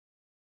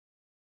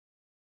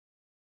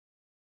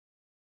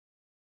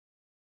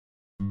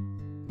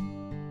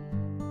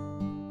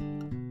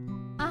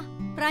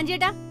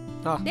പ്രാഞ്ചേട്ടാ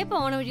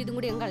പോണ വഴി ഇതും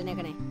കൂടി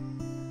കളഞ്ഞേക്കണേ.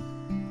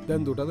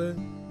 ഇതെന്തൂട്ടത്?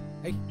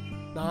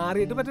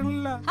 നാറിയിട്ട്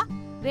പറ്റണില്ല.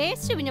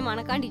 വേസ്റ്റ് പിന്നെ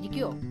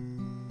മണക്കാണ്ടിരിക്കോ?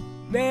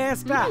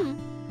 വേസ്റ്റാ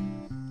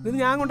ഇത്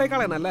ഞാൻ കൊണ്ടുപോയി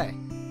കളയണല്ലേ?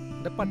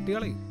 എന്റെ പട്ടി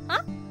കളയും.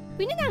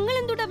 പിന്നെ ഞങ്ങൾ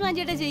എന്തൂട്ടാ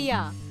പ്രാഞ്ചേട്ടാ ചെയ്യാ?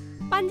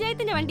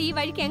 പഞ്ചായത്തിന്റെ വണ്ടി ഈ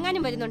വഴിക്ക്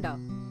എങ്ങാനും വരുന്നുണ്ടോ?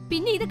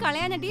 പിന്നെ ഇത്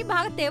കളയാനായിട്ട് ഈ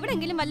ഭാഗത്ത്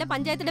എവിടെങ്കിലും വല്ല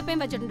പഞ്ചായത്ത്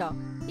ഡപ്പയും വെച്ചിട്ടുണ്ടോ?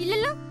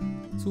 ഇല്ലല്ലോ.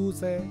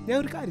 സൂസേ, ഞാൻ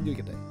ഒരു കാര്യം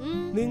ചോദിക്കട്ടെ,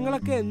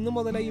 നിങ്ങളൊക്കെ എന്ന്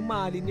മുതലാ ഈ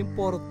മാലിന്യം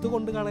പുറത്തു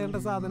കൊണ്ട് കളയേണ്ട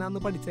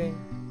സാധനാന്ന് പഠിച്ചേ?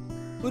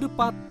 ഒരു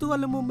 10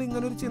 കൊല്ലം മുമ്പ്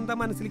ഇങ്ങനെ ഒരു ചിന്ത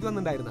മനസ്സിലേക്ക്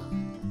വന്നിട്ടുണ്ടായിരുന്ന?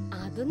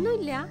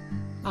 അതൊന്നുമില്ല.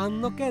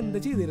 അന്നൊക്കെ എന്താ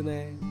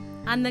ചെയ്തിരുന്നേ?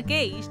 അന്നൊക്കെ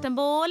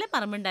ഇഷ്ടംപോലെ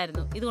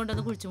പറമ്പുണ്ടായിരുന്നു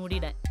ഇതുകൊണ്ടൊന്ന്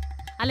കുഴിച്ചുമൂടിയിടാൻ.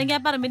 അല്ലെങ്കിൽ ആ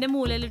പറമ്പിന്റെ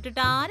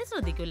മൂലയിലിട്ടിട്ട് ആരും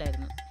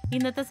ശ്രദ്ധിക്കൂലായിരുന്നു.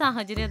 ഇന്നത്തെ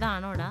സാഹചര്യം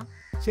അതാണോടാ?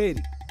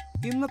 ശരി,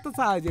 ഇന്നത്തെ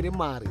സാഹചര്യം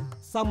മാറി,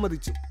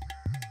 സമ്മതിച്ചു.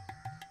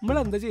 നമ്മൾ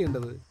എന്താ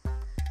ചെയ്യേണ്ടത്?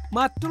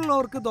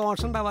 മറ്റുള്ളവർക്ക്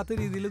ദോഷം ഉണ്ടാവാത്ത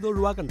രീതിയിൽ ഇത്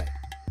ഒഴിവാക്കണ്ടേ?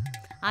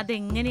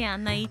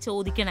 അതെങ്ങനെയാന്നാ ഈ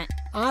ചോദിക്കണേ?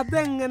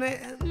 അതെങ്ങനെ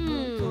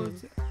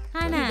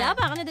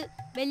പറഞ്ഞത്?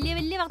 വലിയ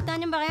വലിയ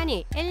വർത്താനം പറയാനേ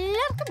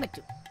എല്ലാവർക്കും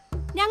പറ്റും.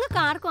 ഞങ്ങൾക്ക്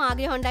ആർക്കും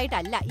ആഗ്രഹം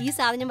ഉണ്ടായിട്ടല്ല ഈ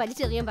സാധനം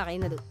വലിച്ചെറിയാൻ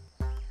പറയുന്നത്.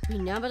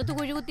 പിന്നെ പുറത്ത്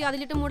കുഴികുത്തി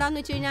അതിലിട്ട് മൂടാന്ന്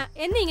വെച്ച് കഴിഞ്ഞാൽ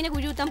എന്നെ ഇങ്ങനെ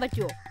കുഴികുത്താൻ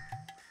പറ്റുമോ?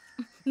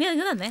 നീ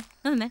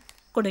തന്നെ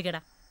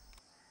കൊടുക്കടാ.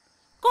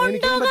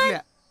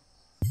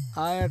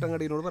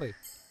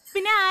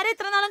 പിന്നെ ആരെ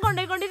ഇത്ര നാളും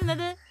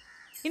കൊണ്ടുപോയിക്കൊണ്ടിരുന്നത്?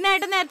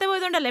 ഇന്നായിട്ട് നേരത്തെ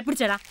പോയതുകൊണ്ടല്ലേ?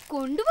 പിടിച്ചടാ,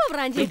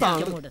 കൊണ്ടുപോകാൻ.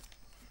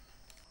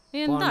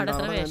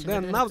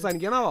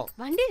 അവസാനിക്കാണോ?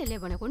 വണ്ടിയിലല്ലേ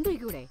പോണെ,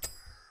 കൊണ്ടുപോയിക്കൂടെ?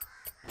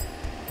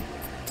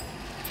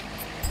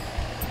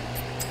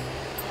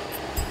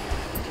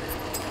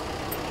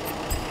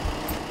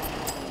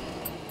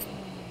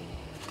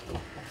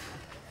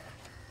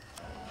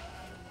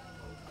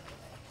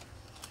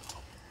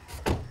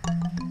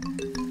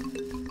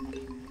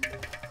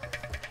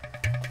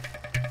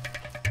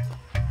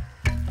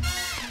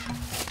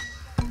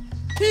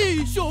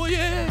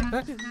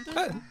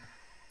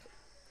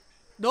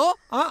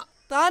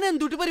 താൻ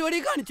എന്തുട്ട് പരിപാടി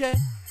കാണിച്ചേ?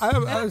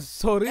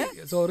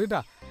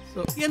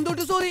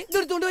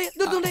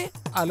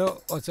 ഹലോ,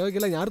 ഒച്ച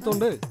വയ്ക്കില്ല, ഞാൻ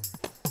എടുത്തോണ്ട്.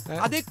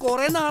 അതെ,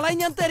 കൊറേ നാളായി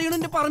ഞാൻ തെരയണു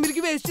എന്റെ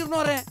പറമ്പിലേക്ക് വേസ്റ്റ്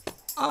പറയാ.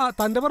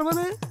 തന്റെ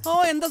പറമ്പത്?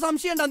 എന്താ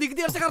സംശയം?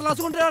 നികുതി അടച്ച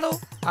കടലാസ് കൊണ്ടുവരാടോ?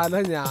 അല്ല,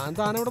 ഞാൻ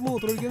താനവിടെ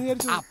മൂത്രമൊഴിക്കാന്ന്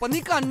വിചാരിച്ചു. അപ്പൊ നീ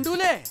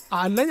കണ്ടൂലേ?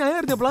 അല്ല, ഞാൻ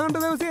എറിഞ്ഞപ്പോഴാ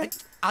കണ്ടത്.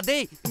 അതെ,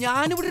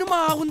 ഞാനിവിടെ ഒരു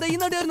മാവും തൈ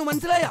നടുവായിരുന്നു,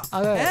 മനസ്സിലായ?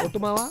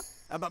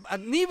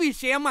 നീ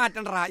വിഷയം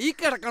മാറ്റണ്ടാ, ഈ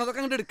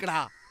കിടക്കണതൊക്കെ അങ്ങോട്ട് എടുക്കടാ.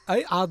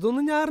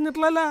 അതൊന്നും ഞാൻ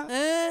അറിഞ്ഞിട്ടില്ല.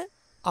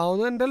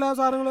 അതൊന്നും എന്റെ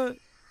സാധനങ്ങള്.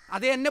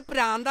 അതെ, എന്നെ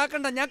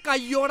പ്രാന്താക്കണ്ട, ഞാൻ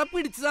കയ്യോടെ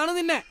പിടിച്ചതാണ്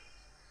നിന്നെ.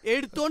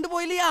 എടുത്തോണ്ട്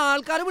പോയില്ല ഈ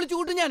ആൾക്കാരെ വിളിച്ചു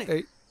കൂട്ടും ഞാൻ.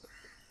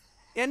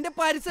 എന്റെ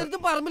പരിസരത്ത്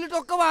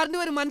പറമ്പിലിട്ടൊക്കെ വാറണ്ടി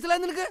വരും,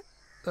 മനസ്സിലായി നിനക്ക്?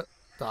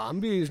 താൻ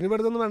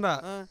ഭീഷണിപ്പെടുത്തൊന്നും വേണ്ട.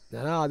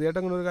 ഞാൻ ആദ്യമായിട്ട്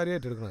അങ്ങനെ ഒരു കാര്യം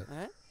ഏറ്റെടുക്കണേ.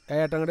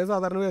 ഏട്ടങ്ങടെ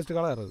സാധാരണ വേസ്റ്റ്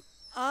കളയാറ്.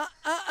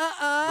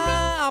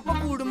 അപ്പൊ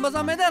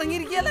കുടുംബസമേതം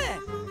ഇറങ്ങിയിരിക്കല്ലേ?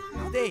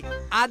 അതെ,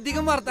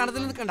 അധികം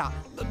വർത്താനത്തിൽ നിൽക്കണ്ട.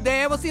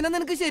 ദേവസീനെ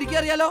നിനക്ക് ശരിക്കും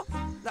അറിയാലോ.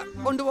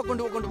 കൊണ്ടുപോ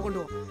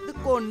ഇത്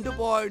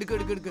കൊണ്ടുപോ.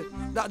 എടുക്ക്.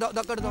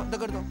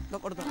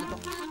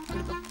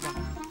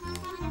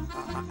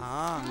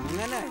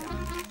 അങ്ങനെ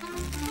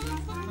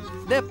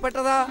ഇത്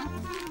എപ്പെട്ടതാ?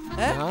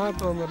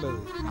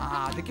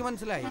 അതൊക്കെ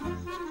മനസ്സിലായി.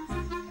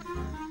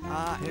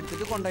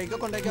 എടുത്തിട്ട് കൊണ്ടോയിക്കോ.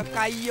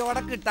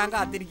 കയ്യോടെ കിട്ടാൻ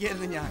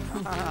കാത്തിരിക്കായിരുന്നു ഞാൻ.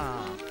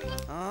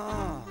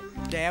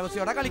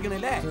 ദേവസ്യോടെ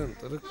കളിക്കണല്ലേ?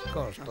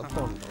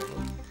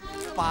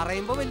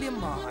 പറയുമ്പോ വലിയ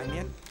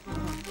മാന്യൻ.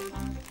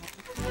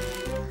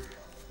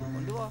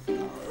 കൊണ്ടുപോ.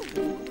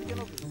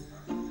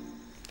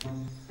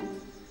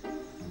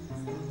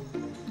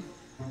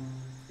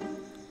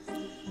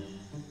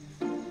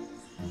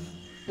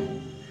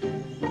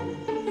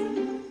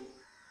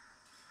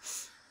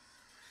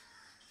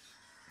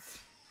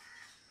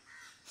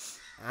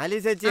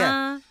 ആലിസേച്ചിയാ,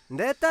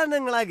 എന്താ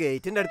നിങ്ങൾ ആ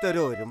ഗേറ്റിന്റെ അടുത്ത്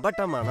ഒരു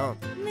ഒരുമ്പട്ടം വേണോ?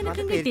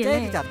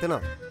 ചത്തണോ?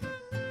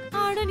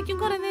 എനിക്കും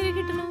കൊറേ നേരം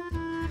കിട്ടണോ?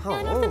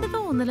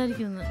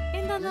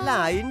 അല്ല,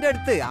 അതിന്റെ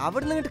അടുത്ത്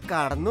അവിടുന്ന് ഇങ്ങോട്ട്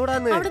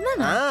കടന്നൂടാന്ന്.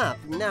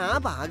 പിന്നെ ആ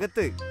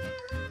ഭാഗത്ത്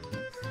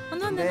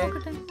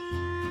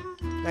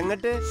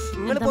എങ്ങട്ട്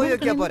നിങ്ങൾ പോയി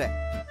നോക്കിയാ പോരെ?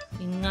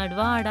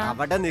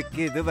 അവിടെ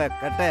നിക്ക്, ഇത്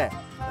വെക്കട്ടെ.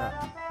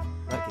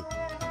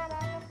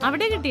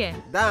 അവിടെ കിട്ടിയേ?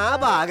 ഇതാ ആ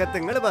ഭാഗത്ത്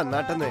നിങ്ങൾ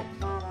വന്നാട്ടെന്ന്.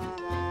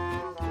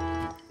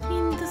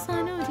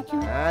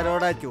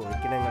 ആരോടാ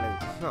ചോദിക്കണ നിങ്ങള്?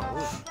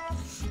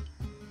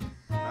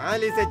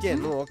 ആലിസേച്ചിയെ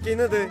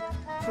നോക്കിയത്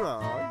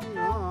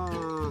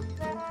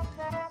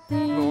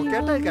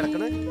നോക്കിയാട്ടാ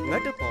കിടക്കണ.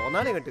 ഇങ്ങോട്ട്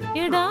പോന്നാണ് ഇങ്ങോട്ട്.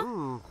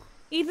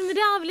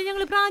 രാവിലെ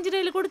ഞങ്ങള്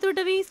പ്രാഞ്ചിരയിൽ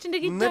കൊടുത്തുവിട്ട വേസ്റ്റിന്റെ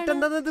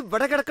എന്നിട്ടെന്താ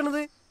ഇവിടെ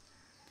കിടക്കണത്?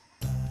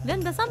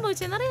 ഇതെന്താ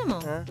സംഭവിച്ചെന്നറിയാമോ?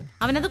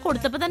 അവനത്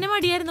കൊടുത്തപ്പോ തന്നെ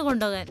മടിയായിരുന്നു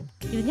കൊണ്ടുപോകാൻ.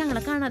 ഇത്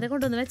ഞങ്ങളെ കാണാതെ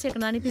കൊണ്ടുവന്ന്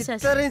വെച്ചേക്കണാണ് ഈ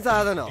പിശാച്.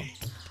 സാധനോ?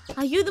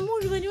 അയ്യോ, ഇത്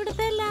മുഴുവനും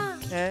ഇവിടത്തെ അല്ല.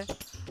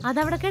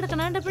 അതവിടെ കിടക്കണ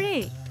കണ്ടപ്പോഴേ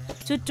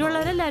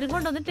ചുറ്റുള്ളവരെല്ലാരും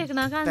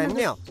കൊണ്ടുവന്നിട്ടേക്കണ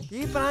കാണുന്നോ?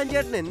 ഈ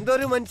പ്രാഞ്ചേട്ടൻ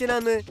എന്തൊരു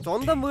മനുഷ്യനാന്ന്.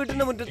 സ്വന്തം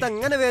വീട്ടിന്റെ മുറ്റത്ത്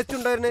അങ്ങനെ വേസ്റ്റ്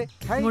ഉണ്ടായിരുന്നേ.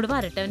 ഇങ്ങോട്ട്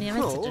വരട്ടെ, ഞാൻ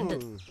വെച്ചിട്ടുണ്ട്.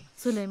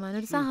 സുലൈമാൻ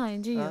ഒരു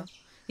സഹായം ചെയ്യോ?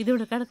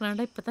 ഇതിവിടെ കിടക്കണ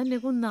ഇപ്പൊ തന്നെ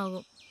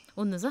കുന്നാകും.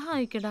 ഒന്ന്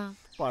സഹായിക്കടാ.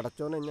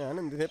 പടച്ചോനെ, ഞാൻ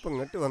എന്തിനാ ഇപ്പൊ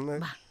ഇങ്ങോട്ട് വന്നത്?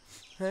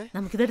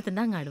 നമുക്കിത്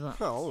എടുത്തിട്ട് അങ്ങാട് പോവാം.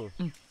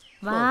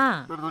 വാ.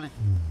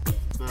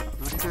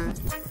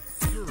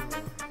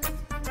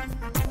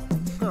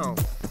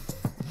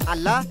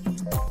 അല്ല,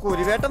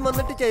 കുരുവേട്ടം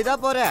വന്നിട്ട് ചെയ്താ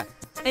പോരെ?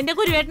 എന്റെ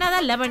കുരുവേട്ടന്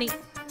അതല്ല പണി.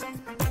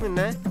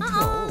 പിന്നെ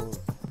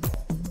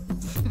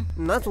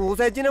എന്നാ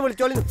സൂസേച്ചിനെ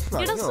വിളിച്ചോളി.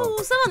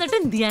 സൂസ വന്നിട്ട്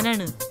എന്ത്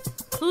ചെയ്യാനാണ്?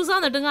 സൂസ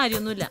വന്നിട്ടും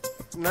കാര്യമൊന്നുമില്ല.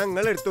 എന്നാ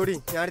നിങ്ങൾ എടുത്തോടി,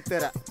 ഞാൻ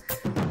എടുത്തുതരാം.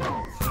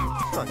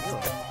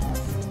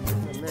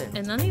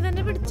 എന്നാ നീ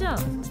തന്നെ പിടിച്ചോ.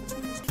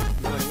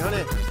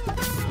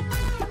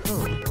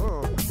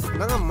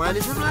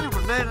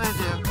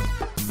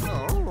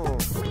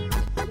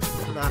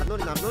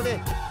 നടന്നോടി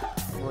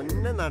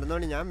ഒന്നെ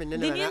നടന്നോടി. ഞാൻ പിന്നെ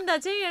എന്താ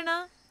ചെയ്യണ?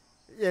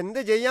 എന്ത്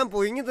ചെയ്യാൻ?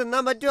 പൊയിങ്ങി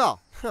തിന്നാൻ പറ്റുമോ?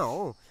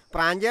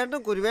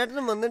 പ്രാഞ്ചേട്ടനും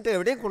കുരുവേട്ടനും വന്നിട്ട്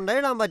എവിടെയും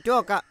കൊണ്ടുപോയിടാൻ പറ്റുമോ?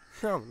 ഒക്കെ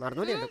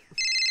നടന്നോടി.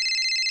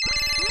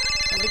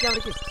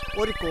 അവിടേക്ക്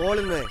ഒരു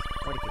കോളിന്ന്.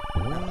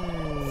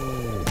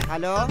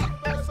 ഹലോ,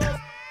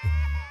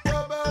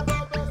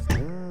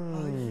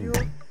 അയ്യോ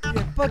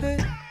എപ്പത്?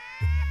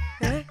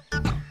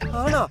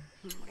 ആണോ?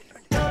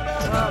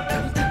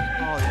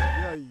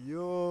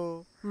 അയ്യോ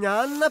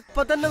ഞാൻ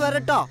ഇപ്പൊ തന്നെ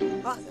വരട്ടോ.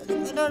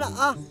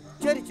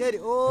 ശരി ശരി.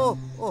 ഓ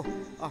ഓ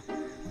ആ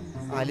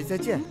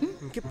ആലിച്ചേ,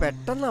 എനിക്ക്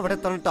പെട്ടെന്ന് അവിടെ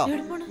എത്തണം കേട്ടോ.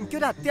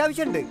 എനിക്കൊരു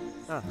അത്യാവശ്യം ഉണ്ട്.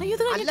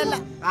 അല്ലല്ല,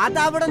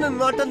 അതവിടെ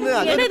നിന്നോട്ടെന്ന്.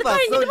 അതൊരു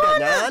പ്രശ്നമില്ല,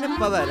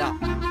 ഞാനിപ്പ വരാം.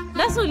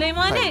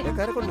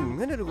 കൊണ്ട്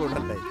ഇങ്ങനെ ഒരു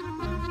ഗുണുണ്ടായി.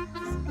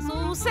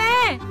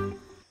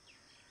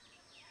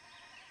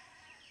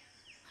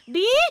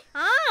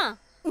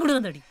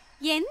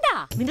 എന്താ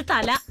നിന്റെ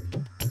തല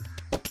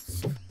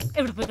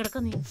എവിടെ പോയി കിടക്ക?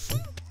 നീ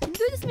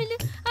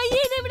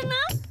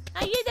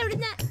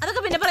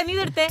അതൊക്കെ പിന്നെ പറ. നീ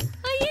ഇതെടുത്തേ.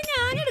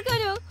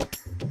 ഞാനെടുക്കാലോ.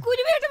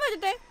 കുരുവേട്ടൻ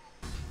വരട്ടെ.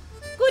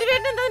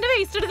 കുരുവേട്ടൻ എന്താ നിന്റെ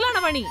വേസ്റ്റ്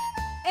എടുക്കലാണോ പണി?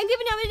 എങ്കിൽ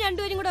പിന്നെ അവര്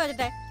രണ്ടുപേരും കൂടെ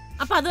വരട്ടെ.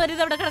 അപ്പൊ അതുവരെ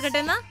ഇത് അവിടെ കിടക്കട്ടെ.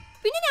 എന്നാ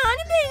പിന്നെ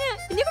ഞാനെന്താ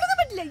പിന്നെ കൊടുക്കാൻ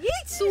പറ്റില്ല.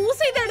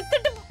 സൂസ് ഇത്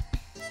എടുത്തിട്ട്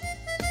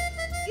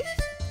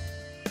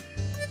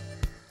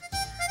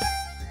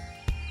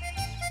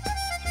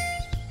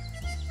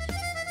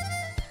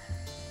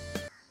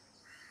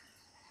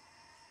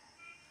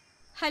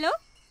ഹലോ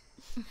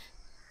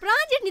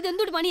പ്രാഞ്ചേട്ടൻ, ഇത്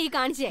എന്തൊരു പണിയായി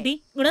കാണിച്ചേ?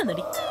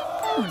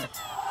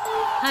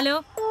 ഹലോ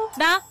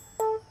ഡാ,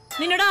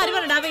 നിന്നോട് ആര്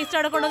പറഞ്ഞ വേസ്റ്റ്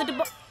അവിടെ കൊണ്ടുവന്നിട്ട്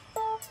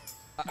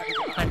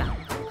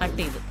കട്ട്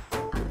ചെയ്തു?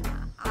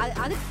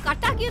 അത്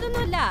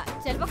കട്ടാക്കിയതൊന്നുമല്ല,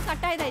 ചിലപ്പോ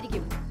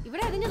കട്ടായതായിരിക്കും.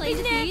 ഇവിടെ അതിന്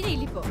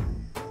റേഞ്ചില്ല ഇപ്പൊ.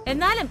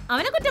 എന്നാലും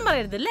അവനെ കുറ്റം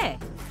പറയരുതല്ലേ.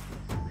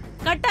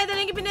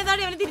 കട്ടായതല്ലെങ്കിൽ പിന്നെ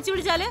ഏതാണ് അവനെ തിരിച്ചു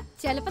വിളിച്ചാല്?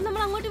 ചിലപ്പോ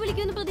നമ്മൾ അങ്ങോട്ട്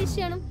വിളിക്കുമെന്ന്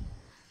പ്രതീക്ഷയാണ്.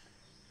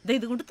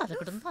 ഇതുകൊണ്ട്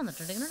തലക്കെട്ടൊന്നും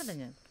തന്നിട്ടുണ്ടെങ്കിൽ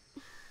ഞാൻ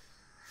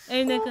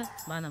എഴുന്നേക്ക്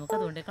വാ, നമുക്ക്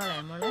അതുകൊണ്ട്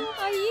കളയാൻ മോളെ.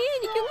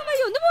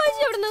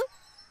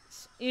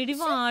 എടി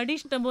വാടി,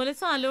 ഇഷ്ടം പോലെ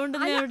സ്ഥലം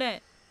ഉണ്ടെന്നേ അവിടെ.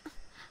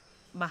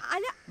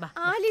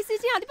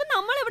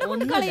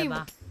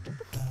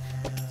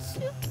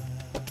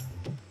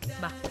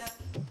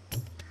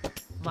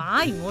 വാ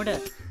ഇങ്ങോട്ട്.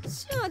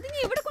 അതിന്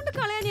എവിടെ കൊണ്ട്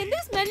കളയാൻ? എന്ത്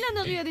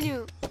സ്മെല്ലാന്നറിയോ അതിന്?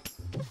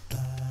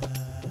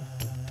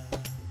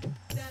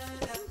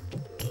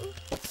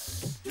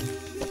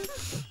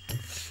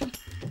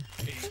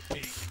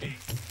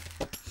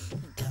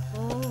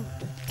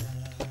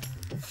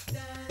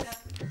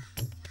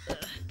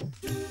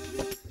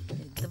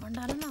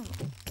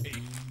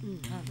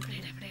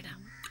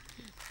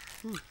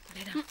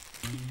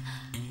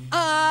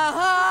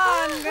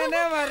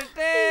 അങ്ങനെ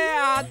വരട്ടെ.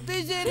 അത്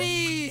ശരി.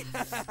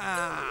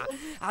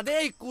 അതെ,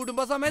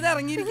 കുടുംബസമേതം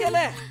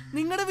ഇറങ്ങിയിരിക്കല്ലേ.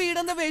 നിങ്ങളുടെ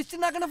വീടെന്താ വേസ്റ്റ്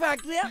ഉണ്ടാക്കുന്ന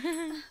ഫാക്ടറിയാ?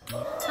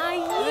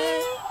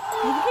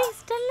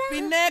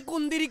 പിന്നെ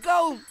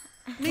കുന്തിരിക്കാവും.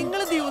 നിങ്ങൾ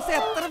ദിവസം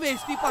എത്ര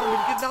വേസ്റ്റ്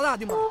പറമ്പിരിക്കുന്നത്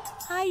ആദ്യം പറയും.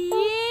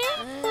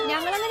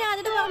 ഞങ്ങളങ്ങനെ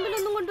ആദ്യത്തെ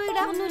പറമ്പിലൊന്നും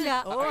കൊണ്ടുപോയിടാറൊന്നുമില്ല.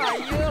 ഓ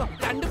അയ്യോ,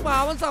 രണ്ട്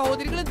പാവം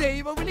സഹോദരികള്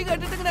ദൈവവിളി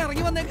കേട്ടിട്ട് ഇങ്ങനെ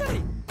ഇറങ്ങി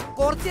വന്നേക്കായി.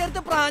 കുറച്ചു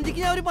നേരത്തെ പ്രാഞ്ചിക്ക്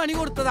ഞാൻ ഒരു പണി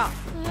കൊടുത്തതാ.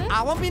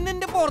 അവൻ പിന്നെ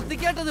എന്റെ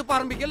പുറത്തേക്ക് കേട്ടത്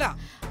പറമ്പിക്കല്ല.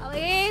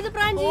 ഏത്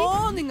പ്രാഞ്ചി? ഓ,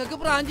 നിങ്ങക്ക്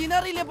പ്രാഞ്ചീനെ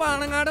അറിയില്ലേ?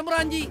 പാണങ്ങാടൻ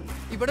പ്രാഞ്ചി.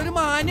 ഇവിടെ ഒരു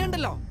മാന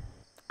ഉണ്ടല്ലോ.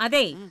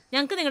 അതെ,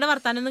 ഞങ്ങക്ക് നിങ്ങളുടെ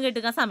വർത്താനൊന്നും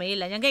കേൾക്കാൻ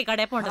സമയമില്ല. ഞാൻ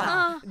കേക്കടയെ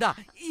പോണ്ടതാ.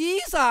 ഈ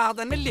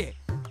സാധനല്ലേ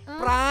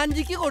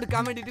പ്രാഞ്ചിക്ക്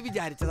കൊടുക്കാൻ വേണ്ടിട്ട്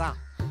വിചാരിച്ചതാ.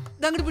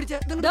 ഇതങ്ങോട്ട് പിടിച്ച.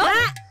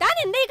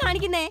 എന്തായി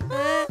കാണിക്കുന്നേ?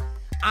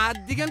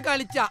 അധികം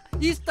കളിച്ച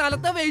ഈ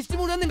സ്ഥലത്തെ വേസ്റ്റ്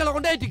മുഴുവൻ നിങ്ങളെ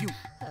കൊണ്ട് ഏറ്റിക്കും.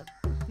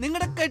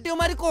 നിങ്ങളുടെ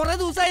കെട്ടിയന്മാര് കൊറേ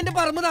ദിവസം എന്റെ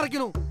പറമ്പ്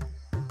നിറയ്ക്കണു.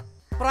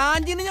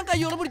 പ്രാഞ്ചിനെ ഞാൻ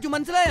കയ്യോടെ പിടിച്ചു,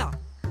 മനസ്സിലായ?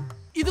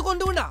 ഇത്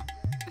കൊണ്ടുപോണ്ടാ.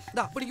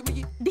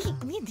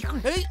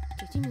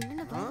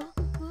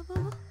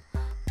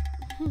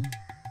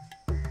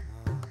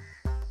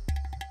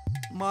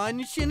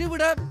 മനുഷ്യന്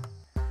ഇവിടെ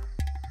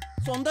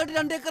സ്വന്തമായിട്ട്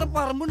 2 ഏക്കർ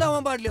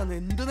പറമ്പുണ്ടാവാൻ പാടില്ല.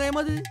 എന്ത്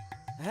നിയമത്?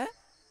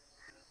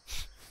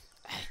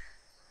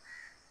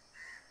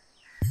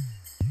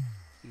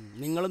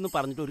 നിങ്ങളൊന്നും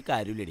പറഞ്ഞിട്ട് ഒരു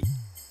കാര്യമില്ലടി.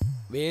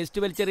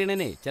 വേസ്റ്റ്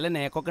വലിച്ചെറിയണേ ചില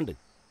നേക്കൊക്കെ ഉണ്ട്.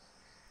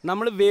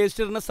 നമ്മൾ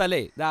വേസ്റ്റ് ഇടുന്ന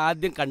സ്ഥലേ ഇത്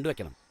ആദ്യം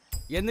കണ്ടുവെക്കണം.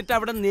 എന്നിട്ട്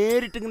അവിടെ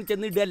നേരിട്ട് ഇങ്ങനെ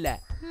ചെന്ന് ഇടല്ല.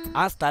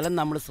 ആ സ്ഥലം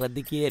നമ്മൾ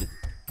ശ്രദ്ധിക്കുകയായിരുന്നു.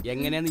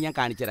 എങ്ങനെയാന്ന് ഞാൻ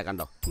കാണിച്ചു തരാം.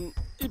 കണ്ടോ,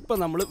 ഇപ്പൊ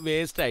നമ്മൾ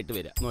വേസ്റ്റ് ആയിട്ട്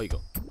വരിക. നോക്കിക്കോ.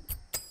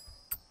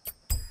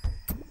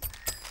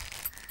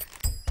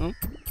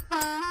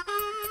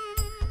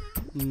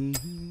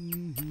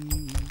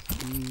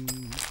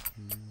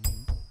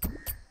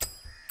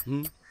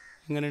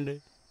 എങ്ങനെയുണ്ട്?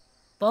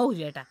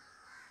 പോകൂലേട്ടാ,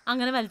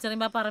 അങ്ങനെ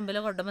വലിച്ചെറിയുമ്പോ ആ പറമ്പിലോ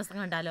കൊണ്ടമസം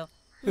കണ്ടാലോ?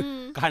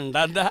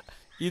 കണ്ടാ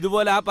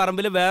ഇതുപോലെ ആ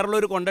പറമ്പിൽ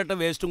വേറുള്ളൊരു കൊണ്ടിട്ട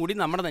വേസ്റ്റും കൂടി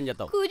നമ്മുടെ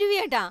നെഞ്ചത്തോ.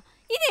 കുരുവിയേട്ടാ,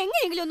 ഇത്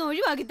എങ്ങനെയെങ്കിലും ഒന്ന്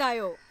ഒഴിവാക്കി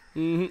തായോ.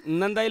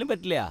 ഇന്നെന്തായാലും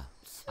പറ്റില്ല.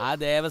 ആ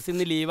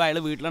ദേവസ്വം ലീവ് അയാൾ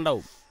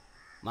വീട്ടിലുണ്ടാവും.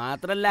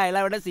 മാത്രല്ല അയാൾ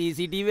അവിടെ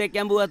CCTV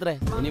വെക്കാൻ പോവാത്രേ.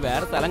 ഇനി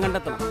വേറെ സ്ഥലം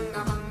കണ്ടെത്തണം.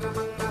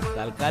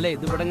 തൽക്കാലം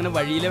ഇത് ഇവിടെ ഇങ്ങനെ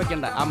വഴിയിൽ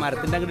വെക്കണ്ട, ആ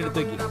മരത്തിന്റെ അങ്ങോട്ട്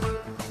എടുത്ത് വെക്കി.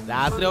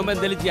 രാത്രി ആവുമ്പോ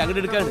എന്തെങ്കിലും ചെയ്യാം,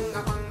 അങ്ങോട്ട് എടുക്കാണ്.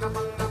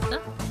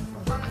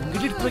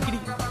 അങ്ങോട്ട് എടുത്ത് വെക്കടി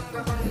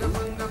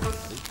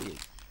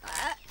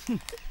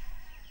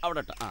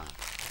അവിടെ.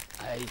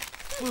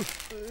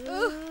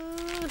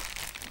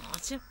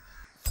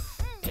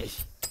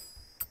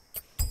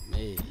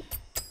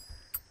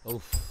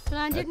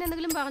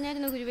 എന്തെങ്കിലും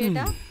പറഞ്ഞായിരുന്നു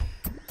ഗുരുവേട്ടാ?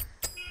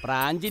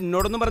 പ്രാഞ്ചി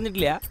എന്നോടൊന്നും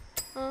പറഞ്ഞിട്ടില്ല.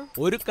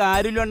 ഒരു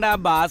കാര്യമില്ലാണ്ട് ആ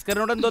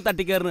ഭാസ്കരനോട് എന്തോ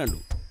തട്ടിക്കയറുന്ന കണ്ടു.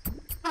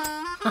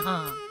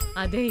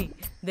 അതെ,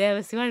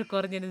 ദേവസ്വം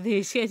വഴക്കുറഞ്ഞത്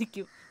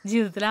ദേഷ്യായിരിക്കും.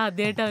 ജീവിതത്തിൽ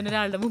ആദ്യമായിട്ട്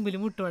അവനൊരാളുടെ മുമ്പിൽ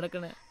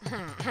മുട്ടുമടക്കണേ.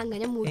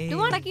 അങ്ങനെ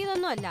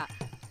മുട്ടുമടക്കിയതൊന്നും അല്ല.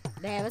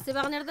 ദേവസ്വം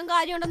പറഞ്ഞിടത്തും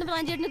കാര്യമുണ്ടെന്ന്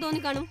പ്രാഞ്ചേട്ടന്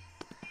തോന്നിക്കാണും.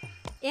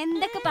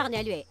 എന്തൊക്കെ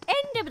പറഞ്ഞാലുവേ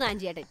എന്റെ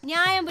പ്രാഞ്ചേട്ടൻ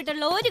ന്യായം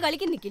വിട്ടുള്ള ഒരു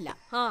കളിക്ക് നിക്കില്ല.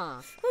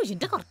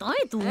 എന്റെ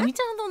കർത്താവേ,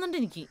 തൂങ്ങിച്ചാന്ന് തോന്നുന്നുണ്ട്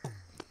എനിക്ക്.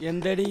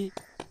 എന്തടി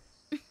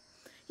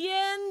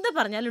എന്ത്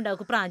പറഞ്ഞാലും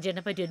ഉണ്ടാക്കും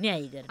പ്രാഞ്ചേട്ടനെ പറ്റി ഒരു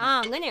ന്യായീകരണം.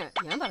 അങ്ങനെയാ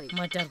ഞാൻ പറയും.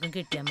 മറ്റാർക്കും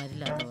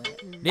കെട്ടിയാമാരില്ലാത്ത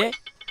പോലെ.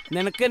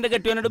 നിനക്ക് എന്റെ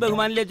കെട്ടിയവനോട്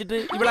ബഹുമാനം വെച്ചിട്ട്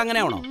ഇവിടെ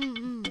അങ്ങനെയാണോ?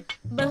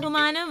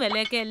 ബഹുമാനവും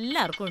വിലയൊക്കെ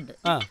എല്ലാവർക്കും ഉണ്ട്.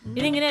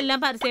 ഇതിങ്ങനെ എല്ലാം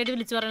പരസ്യമായിട്ട്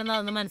വിളിച്ചു പറയണത്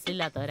അതൊന്നും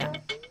മനസ്സിലാത്തവരാ.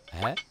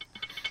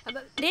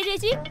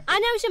 ചേച്ചി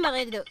അനാവശ്യം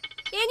പറയരുത്.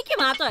 എനിക്ക്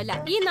മാത്രമല്ല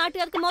ഈ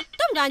നാട്ടുകാർക്ക്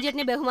മൊത്തം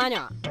പ്രാഞ്ചേട്ടനെ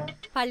ബഹുമാനമാ.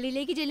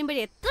 പള്ളിയിലേക്ക്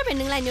ചെല്ലുമ്പോഴേ എത്ര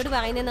പെണ്ണുങ്ങളാ എന്നോട്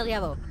പറയുന്നതെന്ന്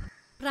അറിയാവോ?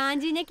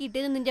 പ്രാഞ്ചീനെ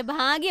കിട്ടിയത് നിന്റെ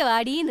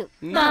ഭാഗ്യവാടീന്ന്.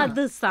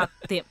 അത്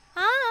സത്യം.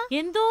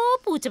 എന്തോ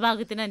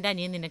പൂച്ചഭാഗത്തിന് എന്റെ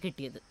അനിയൻ നിന്നെ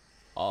കിട്ടിയത്.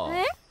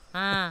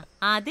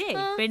 അതെ,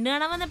 പെണ്ണ്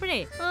കാണാൻ വന്നപ്പോഴേ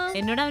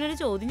എന്നോട് അവനൊരു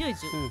ചോദ്യം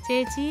ചോദിച്ചു,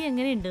 ചേച്ചി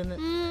എങ്ങനെയുണ്ടെന്ന്.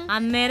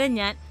 അന്നേരം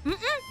ഞാൻ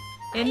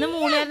എന്ന്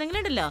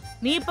മൂളിയായിരുന്നെങ്കിലുണ്ടല്ലോ,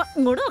 നീ ഇപ്പൊ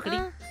ഇങ്ങോട്ട് നോക്കടി,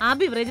 ആ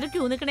ബിവറേജിൽ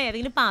ക്യൂ നിൽക്കണ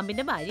ഏതെങ്കിലും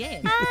പാമ്പിന്റെ ഭാര്യ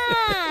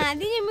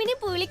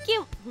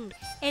പുളിക്കും.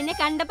 എന്നെ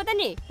കണ്ടപ്പോ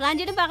തന്നെ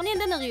പ്രാഞ്ചേട്ടൻ പറഞ്ഞ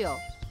എന്താന്നറിയോ?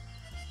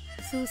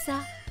 സൂസ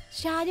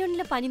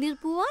ഷാരോണിലെ പനിനീർ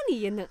പൂവാ നീ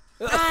എന്ന്.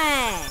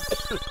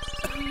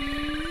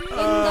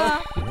 എന്താ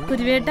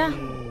കുരുവേട്ടാ,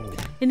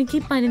 എനിക്ക്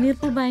ഈ പനിനീർ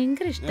പൂ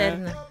ഭയങ്കര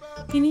ഇഷ്ടായിരുന്നു.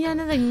 ഇനി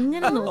ഞാനത്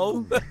എങ്ങനെ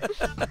നോക്കും?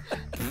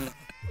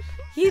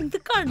 എന്ത്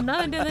കണ്ണാ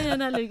എന്റെ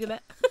ഞാൻ ആലോചിക്കണേ.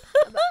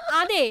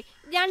 അതെ,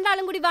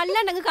 രണ്ടാളും കൂടി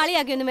വല്ലാണ്ടങ്ങ്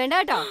കളിയാക്കിയൊന്നും വേണ്ട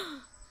കേട്ടോ.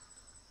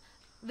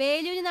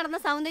 വേലൂരിൽ നടന്ന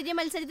സൗന്ദര്യ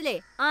മത്സരത്തിലെ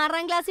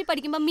 6ാം ക്ലാസ്സിൽ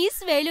പഠിക്കുമ്പോ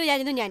മിസ്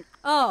വേലൂരായിരുന്നു ഞാൻ.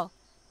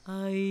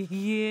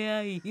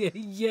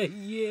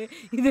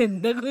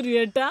 ഇതെന്താ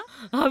കുരുവേട്ടാ,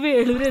 ആ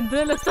വേളൂർ എന്ത്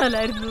നല്ല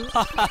സ്ഥലമായിരുന്നു.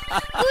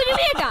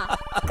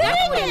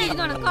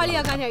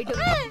 കളിയാക്കാനായിട്ട്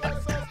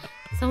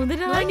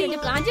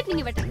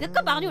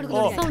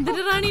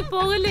സൗന്ദര്യറാണി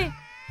പോകല്ലേ.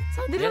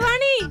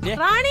 സൗന്ദര്യറാണി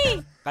റാണി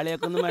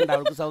കളിയാക്കൊന്നും വേണ്ട,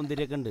 അവൾക്ക്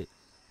സൗന്ദര്യമൊക്കെ ഉണ്ട്.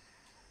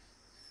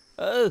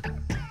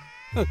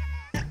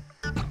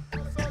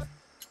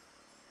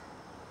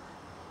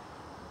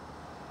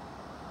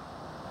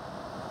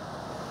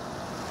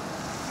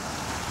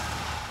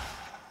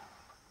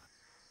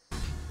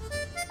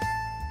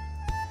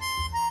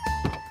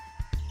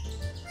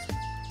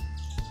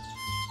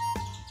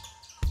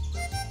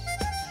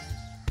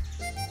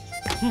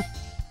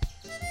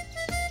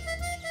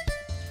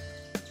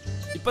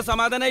 ഇപ്പൊ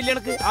സമാധാനം ഇല്ല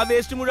എനിക്ക്. ആ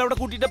വേസ്റ്റ് മുഴുവൻ അവിടെ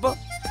കൂട്ടിട്ടപ്പോ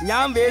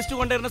ഞാൻ വേസ്റ്റ്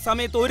കൊണ്ടുവരുന്ന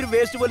സമയത്ത് ഒരു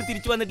വേസ്റ്റ് പോലും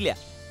തിരിച്ചു വന്നിട്ടില്ല.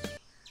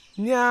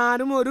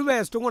 ഞാനും ഒരു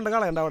വേസ്റ്റും കൊണ്ട്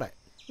കളയണ്ട അവിടെ.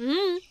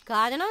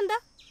 കാരണം എന്താ?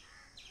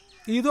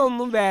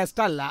 ഇതൊന്നും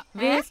വേസ്റ്റ് അല്ല.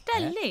 വേസ്റ്റ്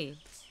അല്ലേ?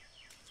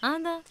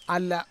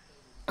 അല്ല,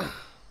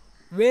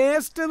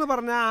 വേസ്റ്റ് എന്ന്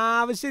പറഞ്ഞ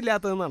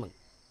ആവശ്യമില്ലാത്തതെന്നാണ്.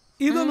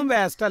 ഇതൊന്നും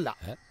വേസ്റ്റ് അല്ല,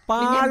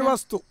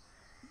 പാഴ്വസ്തു.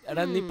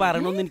 എടാ നീ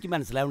പറയണമെന്ന് എനിക്ക്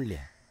മനസ്സിലാവണില്ല.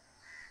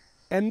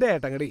 എന്റെ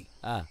ഏട്ടങ്ങടി,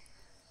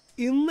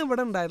 ഇന്ന്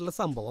ഇവിടെ ഉണ്ടായിട്ടുള്ള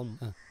സംഭവം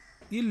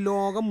ഈ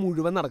ലോകം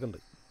മുഴുവൻ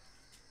നടക്കുന്നുണ്ട്.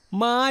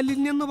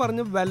 മാലിന്യം എന്ന്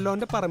പറഞ്ഞ്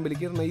വെല്ലോന്റെ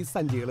പറമ്പിലേക്ക് ഇടുന്ന ഈ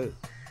സഞ്ചികള്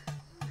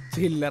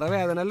ചില്ലറ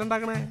വേദന അല്ല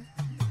ഉണ്ടാക്കണേ.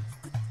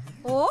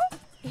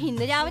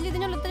 ഇന്ന് രാവിലെ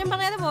ഇതിനുള്ള ഉത്തരം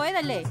പറയാതെ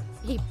പോയതല്ലേ,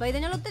 ഇപ്പൊ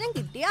ഇതിനുള്ള ഉത്തരം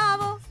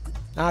കിട്ടിയാവോ?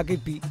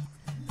 കിട്ടി.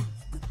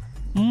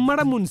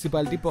 നമ്മുടെ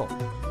മുനിസിപ്പാലിറ്റി ഇപ്പോ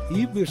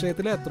ഈ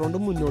വിഷയത്തിൽ എത്രകൊണ്ട്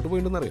മുന്നോട്ട്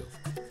പോയിട്ടുണ്ടെന്നറിയോ?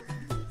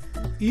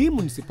 ഈ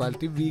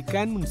മുനിസിപ്പാലിറ്റി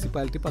വീക്കാൻ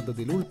മുനിസിപ്പാലിറ്റി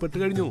പദ്ധതിയിൽ ഉൾപ്പെട്ട്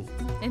കഴിഞ്ഞു.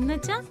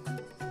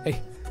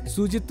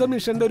 ശുചിത്വ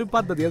മിഷന്റെ ഒരു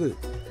പദ്ധതി. അത്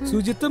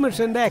ശുചിത്വ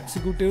മിഷന്റെ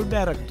എക്സിക്യൂട്ടീവ്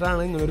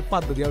ഡയറക്ടറാണ് ഇങ്ങനെ ഒരു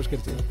പദ്ധതി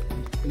ആവിഷ്കരിച്ചത്.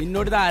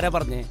 നിന്നോട് ഇത് ആരാ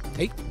പറഞ്ഞേ?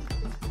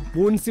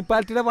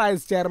 മുനിസിപ്പാലിറ്റിയുടെ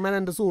വൈസ് ചെയർമാൻ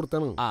എന്റെ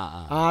സുഹൃത്താണ്,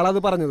 ആളത്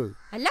പറഞ്ഞത്.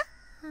 അല്ല,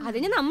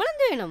 അതിന് നമ്മൾ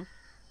എന്ത് വേണം?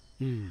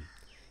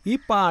 ഈ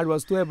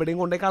പാഴ്വസ്തു എവിടെയും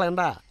കൊണ്ടേ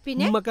കളയണ്ട,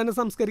 നമുക്ക് തന്നെ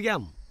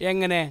സംസ്കരിക്കാം.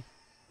 എങ്ങനെ?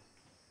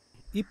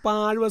 ഈ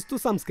പാഴ്വസ്തു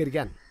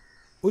സംസ്കരിക്കാൻ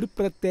ഒരു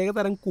പ്രത്യേക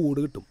തരം കൂട്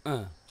കിട്ടും.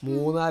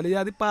 3-4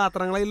 ജാതി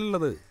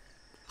പാത്രങ്ങളിലുള്ളത്.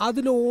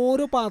 അതിൽ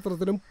ഓരോ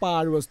പാത്രത്തിലും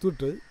പാഴ്വസ്തു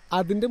ഇട്ട്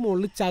അതിന്റെ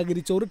മുകളിൽ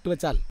ചകിരിച്ചോറ് ഇട്ട്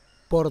വെച്ചാൽ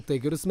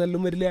പുറത്തേക്ക് ഒരു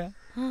സ്മെല്ലും വരില്ല.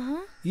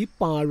 ഈ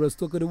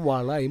പാഴ്വസ്തു ഒക്കെ ഒരു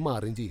വളമായി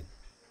മാറുകയും ചെയ്യും.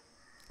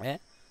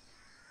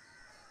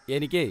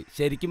 എനിക്ക്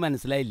ശരിക്കും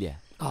മനസ്സിലായില്ല.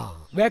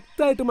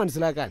 വ്യക്തമായിട്ട്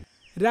മനസ്സിലാക്കാൻ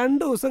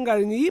 2 ദിവസം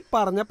കഴിഞ്ഞ് ഈ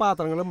പറഞ്ഞ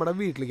പാത്രങ്ങൾ നമ്മുടെ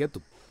വീട്ടിലേക്ക്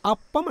എത്തും.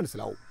 അപ്പം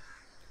മനസ്സിലാവും.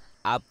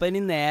 അപ്പൊ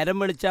ഇനി നേരം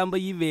വിളിച്ചാകുമ്പോ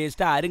ഈ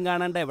വേസ്റ്റ് ആരും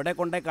കാണാണ്ട് എവിടെ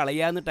കൊണ്ടേ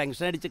കളയാന്ന്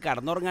ടെൻഷൻ അടിച്ച്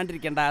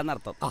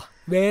കടന്നുറങ്ങാണ്ടിരിക്കണ്ടെന്നർത്ഥം.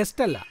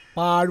 വേസ്റ്റ് അല്ല,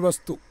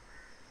 പാഴ്വസ്തു.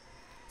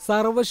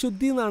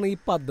 സർവശുദ്ധി എന്നാണ് ഈ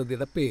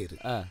പദ്ധതിയുടെ പേര്.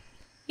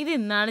 ഇത്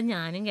ഇന്നാള്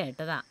ഞാനും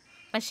കേട്ടതാ.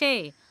 പക്ഷേ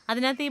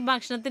അതിനകത്ത് ഈ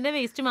ഭക്ഷണത്തിന്റെ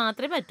വേസ്റ്റ്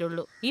മാത്രമേ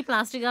പറ്റുള്ളൂ. ഈ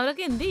പ്ലാസ്റ്റിക്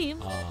കവറൊക്കെ എന്ത് ചെയ്യും?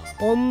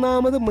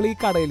 ഒന്നാമത് നമ്മൾ ഈ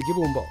കടയിലേക്ക്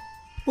പോകുമ്പോ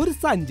ഒരു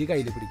സഞ്ചി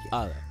കയ്യിൽ പിടിക്കുക.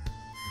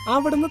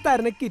 അവിടുന്ന്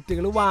തരുന്ന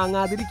കിറ്റുകൾ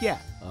വാങ്ങാതിരിക്കുക.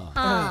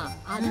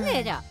 അത്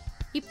നേരാ.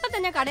 ഇപ്പൊ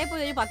തന്നെ കടയിൽ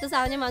പോയി ഒരു 10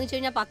 സാധനം വാങ്ങിച്ചു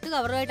കഴിഞ്ഞാൽ 10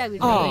 കവറുമായിട്ടാ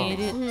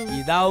വീട്ടിൽ.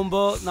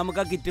 ഇതാവുമ്പോ നമുക്ക്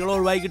ആ കിറ്റുകൾ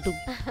ഒഴിവായി കിട്ടും.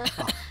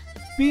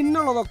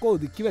 പിന്നുള്ളതൊക്കെ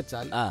ഒതുക്കി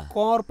വെച്ചാൽ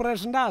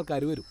കോർപ്പറേഷന്റെ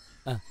ആൾക്കാർ വരും.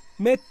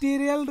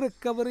 മെറ്റീരിയൽ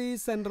റിക്കവറി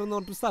സെന്റർ എന്ന്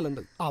പറഞ്ഞൊരു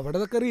സ്ഥലമുണ്ട്. അവിടെ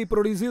ഇതൊക്കെ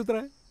റീപ്രൊഡ്യൂസ്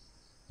ചെയ്യൂത്രേ.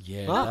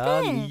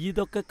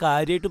 ഇതൊക്കെ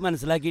കാര്യമായിട്ട്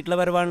മനസ്സിലാക്കിയിട്ടുള്ള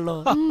വരവാണല്ലോ.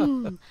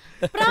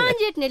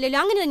 പ്രാഞ്ചേട്ടനല്ലോ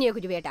അങ്ങനെ തന്നെയാ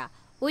കുരുവേട്ടാ.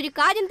 ഒരു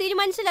കാര്യം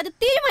തീരുമാനിച്ചാൽ അത്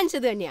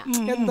തീരുമാനിച്ചത് തന്നെയാ.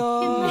 എന്തോ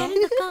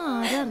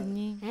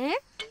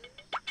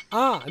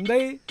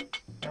എന്തായി?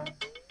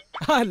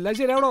 അല്ല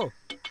ശരിയാവണോ?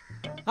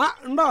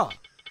 ഉണ്ടോ?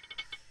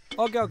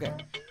 ഓക്കെ.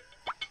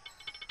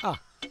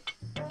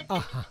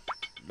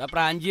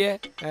 പ്രാഞ്ചിയെ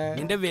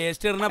നിന്റെ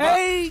വേസ്റ്റ് ഇടുന്ന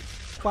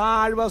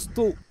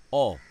പാഴ്വസ്തു.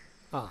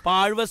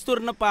 പാഴ്വസ്തു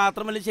ഇടുന്ന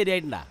പാത്രമെല്ലാം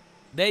ശരിയായിട്ടുണ്ടാ?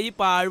 ദേ ഈ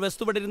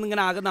പാഴ്വസ്തു ഇവിടെ ഇരുന്ന്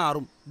ഇങ്ങനെ ആകെ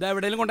നാറും. ഇത്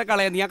എവിടെയെങ്കിലും കൊണ്ട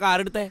കളയാ. നീ ആ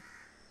കാറെടുത്തേ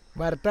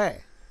വരട്ടെ.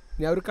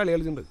 ഞാൻ ഒരു കളി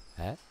കളിച്ചിട്ടുണ്ട്.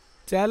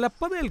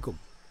 ചിലപ്പോ നിൽക്കും,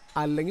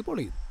 അല്ലെങ്കിൽ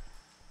പൊളിയും.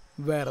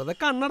 വെറുതെ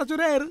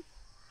കണ്ണടച്ചൊരു എയർ.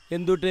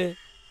 എന്തുട്ട്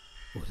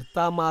ഒരു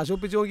തമാശ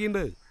ഒപ്പിച്ച്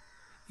നോക്കിയിട്ടുണ്ട്.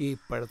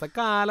 ഇപ്പോഴത്തെ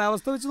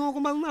കാലാവസ്ഥ വെച്ച്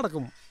നോക്കുമ്പോ അത്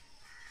നടക്കും.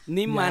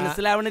 നീ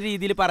മനസ്സിലാവുന്ന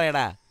രീതിയിൽ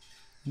പറയടാ.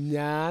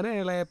 ഞാൻ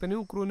ഇളയപ്പനും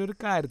ഉക്രൂനും ഒരു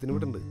കാര്യത്തിന്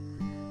വിടുന്നുണ്ട്.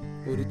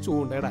 ഒരു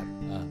ചൂണ്ടയിടാൻ.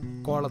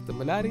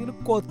 കുളത്തുമ്മൽ ആരെങ്കിലും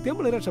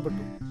കൊത്തിയമ്മള്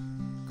രക്ഷപ്പെട്ടു.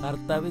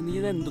 കർത്താവ്, നീ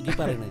ഇത് എന്തൊക്കെ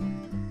പറയണേ?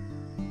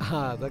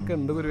 അതൊക്കെ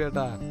ഉണ്ട്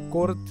ഗുരുവേട്ടാ.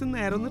 കുറച്ച്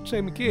നേരം ഒന്ന്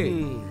ക്ഷമിക്കേ.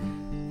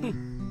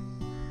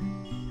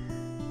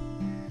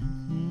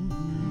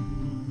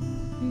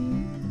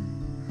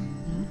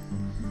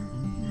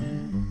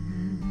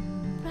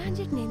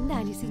 എന്താ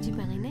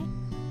പറയുന്നേ?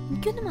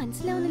 എനിക്കൊന്നും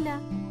മനസ്സിലാവുന്നില്ല.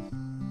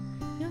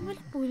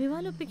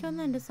 പുലിവാലൊപ്പിക്കാന്ന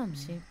എന്റെ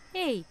സംശയം.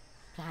 ഏയ്,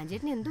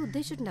 പ്രാഞ്ചേട്ടന് എന്തോ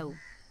ഉദ്ദേശിച്ചിട്ടുണ്ടാവും.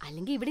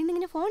 അല്ലെങ്കിൽ ഇവിടെ നിന്ന്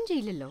ഇങ്ങനെ ഫോൺ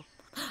ചെയ്യില്ലല്ലോ.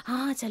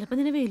 ചിലപ്പോ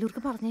നിന്നെ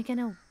വേലൂർക്ക്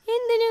പറഞ്ഞേക്കാനാവും.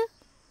 എന്തിന്?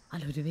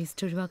 അല്ല, ഒരു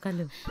വേസ്റ്റ്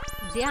ഒഴിവാക്കാലോ.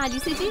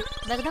 ആലിസേച്ചി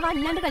വെറുതെ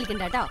വല്ലാണ്ട്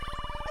കളിക്കണ്ട കേട്ടോ.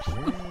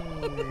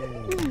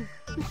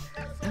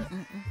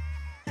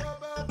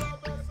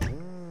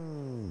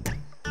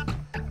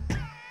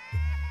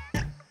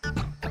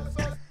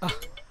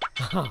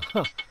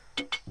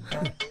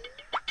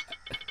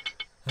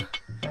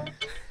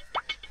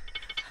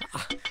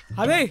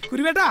 അതെ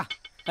കുരുവേട്ടാ,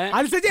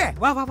 ആലിസേച്ചേ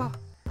വാ.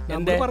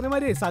 എന്താ പറഞ്ഞ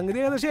മാതിരി സംഗതി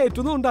ഏകദേശം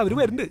ഏറ്റുന്നുണ്ട്. അവര്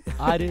വരുന്നുണ്ട്.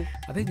 ആര്?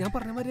 അതെ, ഞാൻ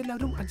പറഞ്ഞ മാതിരി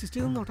എല്ലാവരും അഡ്ജസ്റ്റ്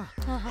ചെയ്ത് നോട്ടാ.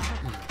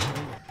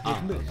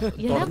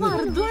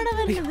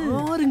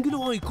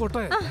 ആരെങ്കിലും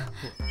ആയിക്കോട്ടെ.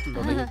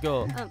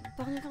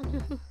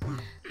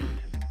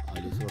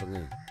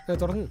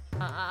 തുടങ്ങ്.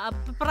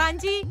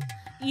 പ്രാഞ്ചി,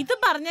 ഇത്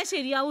പറഞ്ഞാ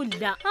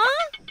ശരിയാവൂല്ല.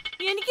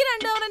 എനിക്ക്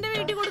 2 അവർ എന്റെ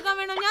വീട്ടിൽ കൊടുക്കാൻ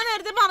വേണം. ഞാൻ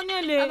നേരത്തെ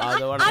പറഞ്ഞല്ലേ.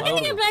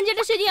 അതെങ്ങനെയാ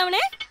പ്രാഞ്ചേട്ടാ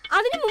ശരിയാവണേ?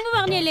 അതിന് മുമ്പ്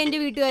പറഞ്ഞല്ലേ എന്റെ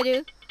വീട്ടുകാര്.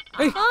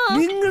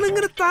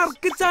 നിങ്ങളിങ്ങനെ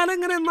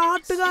തർക്കിച്ചാലെങ്ങനെ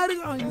നാട്ടുകാര്?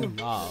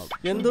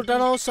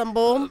 എന്തുട്ടാണോ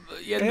സംഭവം?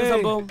 എന്ത്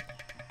സംഭവം?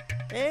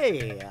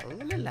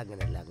 അങ്ങനല്ല.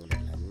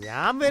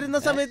 ഞാൻ വരുന്ന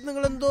സമയത്ത്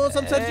നിങ്ങൾ എന്തോ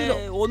സംസാരിച്ചല്ലോ.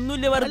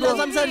 ഒന്നുമില്ല,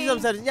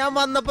 സംസാരിച്ചു. ഞാൻ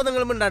വന്നപ്പോ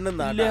നിങ്ങൾ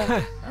മിണ്ടാണ്ട്.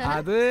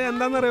 അത്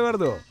എന്താന്നറിയ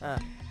വെറുതോ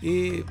ഈ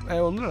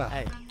ഒന്നുമില്ല.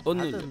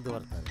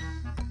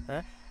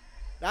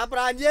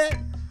 പ്രാഞ്ചേ,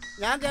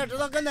 ഞാൻ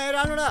കേട്ടതൊക്കെ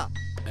നേരാണോടാ.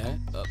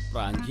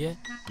 പ്രാഞ്ചിയെ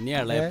നീ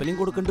ഇളയപ്പനും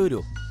കൊടുക്കേണ്ടി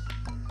വരുമോ?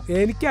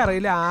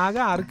 എനിക്കറിയില്ല. ആകെ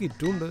 6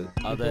 കിറ്റുണ്ട്.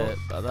 അതെ,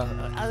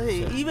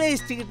 ഈ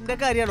വേസ്റ്റ് കിറ്റിന്റെ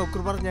കാര്യമാണ്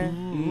ഉക്രു പറഞ്ഞ.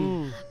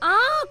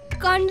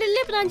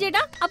 കണ്ടില്ലേ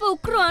പ്രാഞ്ചേട്ടാ? അപ്പൊ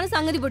ഉക്രുവാണ്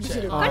സംഗതി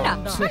പൊട്ടിച്ചത്.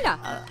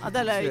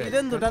 അതല്ല,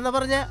 ഇതെന്തുട്ടാ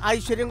പറഞ്ഞ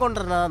ഐശ്വര്യം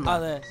കൊണ്ടുവരണ.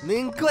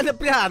 നിങ്ങക്ക് വല്ല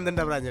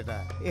പ്രാന്തണ്ട പ്രാഞ്ചേട്ടാ?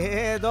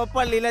 ഏതോ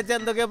പള്ളിയിലച്ച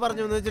എന്തൊക്കെയാ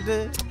പറഞ്ഞു വെച്ചിട്ട്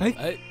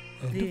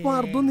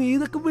നീ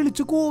ഇതൊക്കെ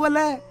വിളിച്ചു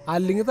കൂവല്ലേ?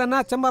 അല്ലെങ്കിൽ തന്നെ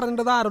അച്ഛൻ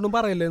പറഞ്ഞിട്ടത് ആരോടും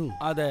പറയല്ലേന്ന്.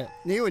 അതെ,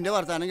 നീ ഉന്റെ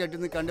വർത്താനം കേട്ട്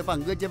നിൽക്കാണ്ട്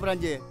പങ്കുവെച്ച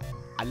പ്രാഞ്ചേ.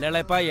 അല്ല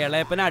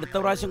ഇളയപ്പനെ അടുത്ത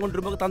പ്രാവശ്യം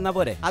കൊണ്ടുവരുമ്പോ തന്നാ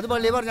പോരെ? അത്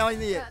പള്ളി പറഞ്ഞാ മതി.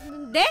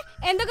 നീ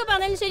എന്തൊക്കെ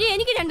പറഞ്ഞാലും ശരി,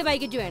 എനിക്ക് 2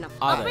 പാക്കറ്റ് വേണം.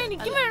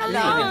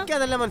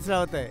 എനിക്കതല്ല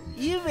മനസ്സിലാവത്തെ.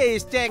 ഈ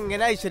വേസ്റ്റ്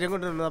എങ്ങനെ ഐശ്വര്യം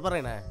കൊണ്ടുവരുന്ന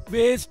പറയണേ?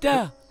 വേസ്റ്റാ?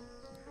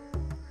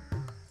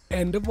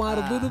 എന്റെ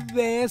മറുപടി ഇത്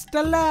വേസ്റ്റ്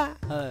അല്ല.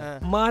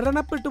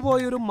 മരണപ്പെട്ടു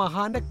പോയ ഒരു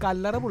മഹാന്റെ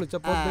കല്ലറ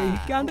പൊളിച്ചപ്പോ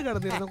ദഹിക്കാണ്ട്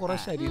കിടന്നിരുന്ന കുറെ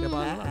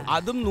ശരീരഭാഗങ്ങളാണ്.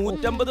 അതും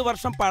 150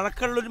 വർഷം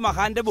പഴക്കമുള്ള ഒരു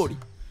മഹാന്റെ ബോഡി.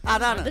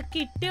 അത്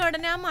കിട്ടിയ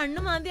ഉടനെ ആ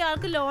മണ്ണ് മാന്തി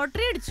ആൾക്ക്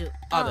ലോട്ടറി അടിച്ചു.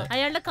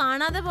 അയാളുടെ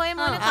കാണാതെ പോയ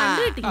മോനെ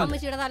കണ്ടു കിട്ടി.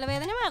 അമ്മച്ചിയുടെ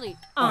തലവേദന മാറി.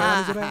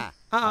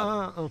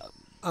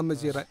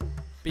 അമ്മച്ചീറെ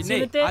പിന്നെ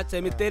ആ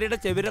സെമിത്തേരിയുടെ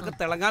ചെവിരൊക്കെ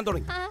തിളങ്ങാൻ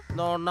തുടങ്ങി.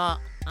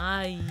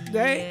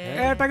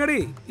 ഏട്ടകടി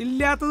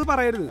ഇല്ലാത്തത്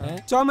പറയരുത്.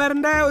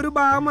 ചുമരന്റെ ഒരു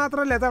ഭാഗം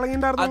മാത്രല്ലേ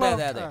തിളങ്ങിണ്ടായിരുന്നത്.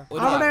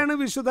 അവിടെയാണ്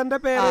വിശുദ്ധന്റെ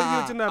പേര് എഴുതി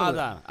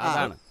വെച്ചിട്ടുണ്ടായിരുന്നത്.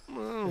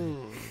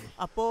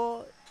 അപ്പോ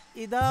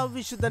ഇതാ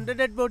വിശുദ്ധന്റെ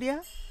ഡെഡ് ബോഡിയാ?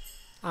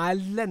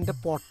 അല്ല എന്റെ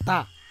പൊട്ട,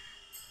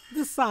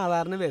 ഇത്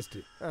സാധാരണ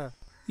വേസ്റ്റ്.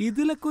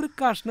 ഇതിലൊക്കെ ഒരു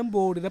കഷ്ണം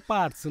ബോഡിയുടെ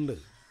പാർട്സ് ഉണ്ട്.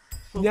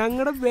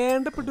 ഞങ്ങളുടെ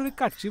വേണ്ടപ്പെട്ട ഒരു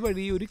കക്ഷി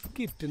വഴി ഒരു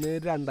കിറ്റിന്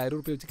 2000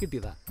 രൂപ വെച്ച്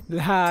കിട്ടിയതാ.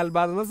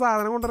 ലാൽബാദ് എന്ന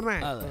സാധനം കൊണ്ടുവരണേ.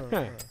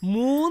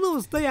 3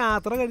 ദിവസത്തെ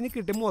യാത്ര കഴിഞ്ഞ്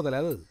കിട്ടിയ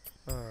മുതലത്.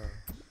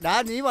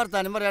 നീ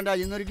വർത്താനം പറയണ്ട.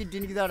 ഇന്നൊരു കിറ്റ്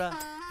എനിക്ക് താടാ.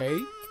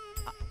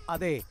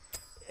 അതെ,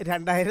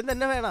 2000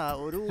 തന്നെ വേണ.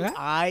 ഒരു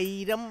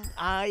 1000,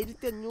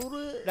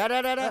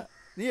 1500.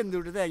 നീ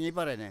എന്തുകൊണ്ട് തേങ്ങി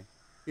പറയണേ?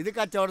 ഇത്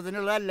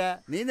കച്ചവടത്തിനുള്ളതല്ല.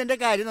 നീ നിന്റെ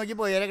കാര്യം നോക്കി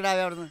പോയാലേ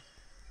കിടാവേ അവിടുന്ന്.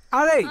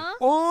 അതെ,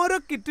 ഓരോ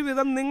കിറ്റ്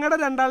വീതം നിങ്ങളുടെ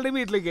 2 ആളുടെ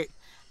വീട്ടിലേക്ക്.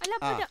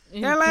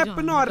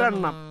 ഇളയപ്പന്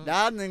ഒരെണ്ണം.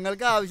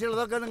 നിങ്ങൾക്ക്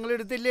ആവശ്യമുള്ളതൊക്കെ നിങ്ങൾ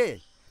എടുത്തില്ലേ?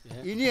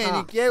 ഇനി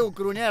എനിക്ക്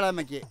ഉക്രൂനെ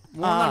ഇളാമയ്ക്ക്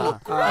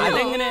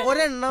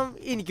ഒരെണ്ണം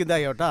എനിക്ക്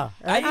ഇതായോട്ടാ.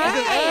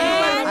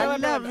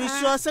 അല്ല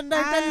വിശ്വാസം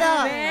ഉണ്ടായിട്ടല്ല,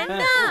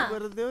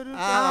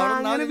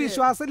 അങ്ങനെ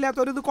വിശ്വാസം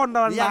ഇല്ലാത്തവര് ഇത്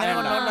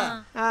കൊണ്ടുപോകണ്ട.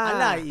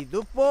 അല്ല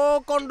ഇതിപ്പോ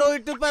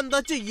കൊണ്ടുപോയിട്ട് ഇപ്പൊ എന്താ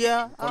ചെയ്യാ?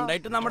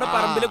 കൊണ്ടായിട്ട് നമ്മുടെ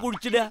പറമ്പില്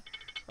കുഴിച്ചിടുക.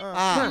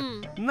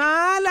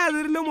 4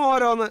 അതിരിലും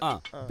ഓരോന്ന്.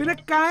 പിന്നെ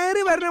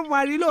കയറി വരുന്ന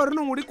വഴിയിൽ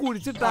ഒരെണ്ണം കൂടി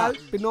കുഴിച്ചിട്ടാൽ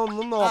പിന്നെ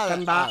ഒന്നും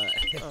നോക്കണ്ട.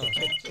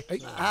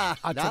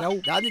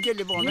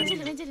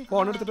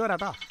 ഫോൺ എടുത്തിട്ട്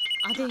വരാട്ടാ.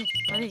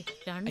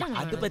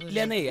 അത്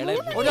പറ്റില്ലെന്നേ.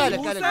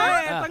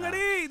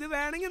 ഇത്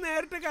വേണമെങ്കിൽ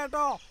നേരിട്ട്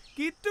കേട്ടോ.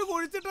 കിറ്റ്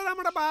കുഴിച്ചിട്ട്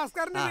നമ്മുടെ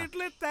ഭാസ്കറിന്റെ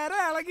വീട്ടില് തെര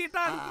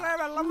ഇളകിയിട്ടാണ്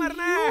വെള്ളം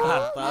വരണേ.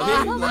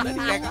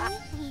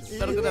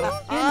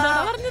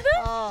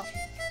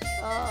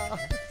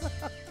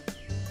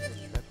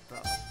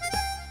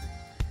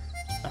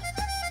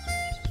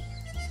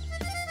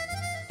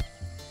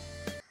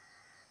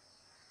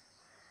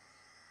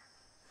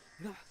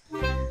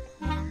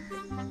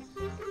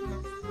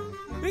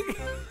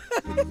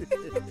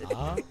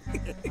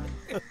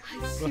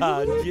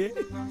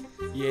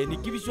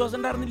 എനിക്ക് വിശ്വാസം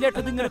ഉണ്ടായിരുന്നില്ല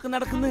ഏട്ടാ നിങ്ങളൊക്കെ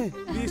നടക്കുന്നത്.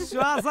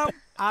 വിശ്വാസം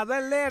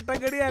അതല്ലേ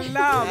ഏട്ടങ്കടി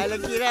എല്ലാം.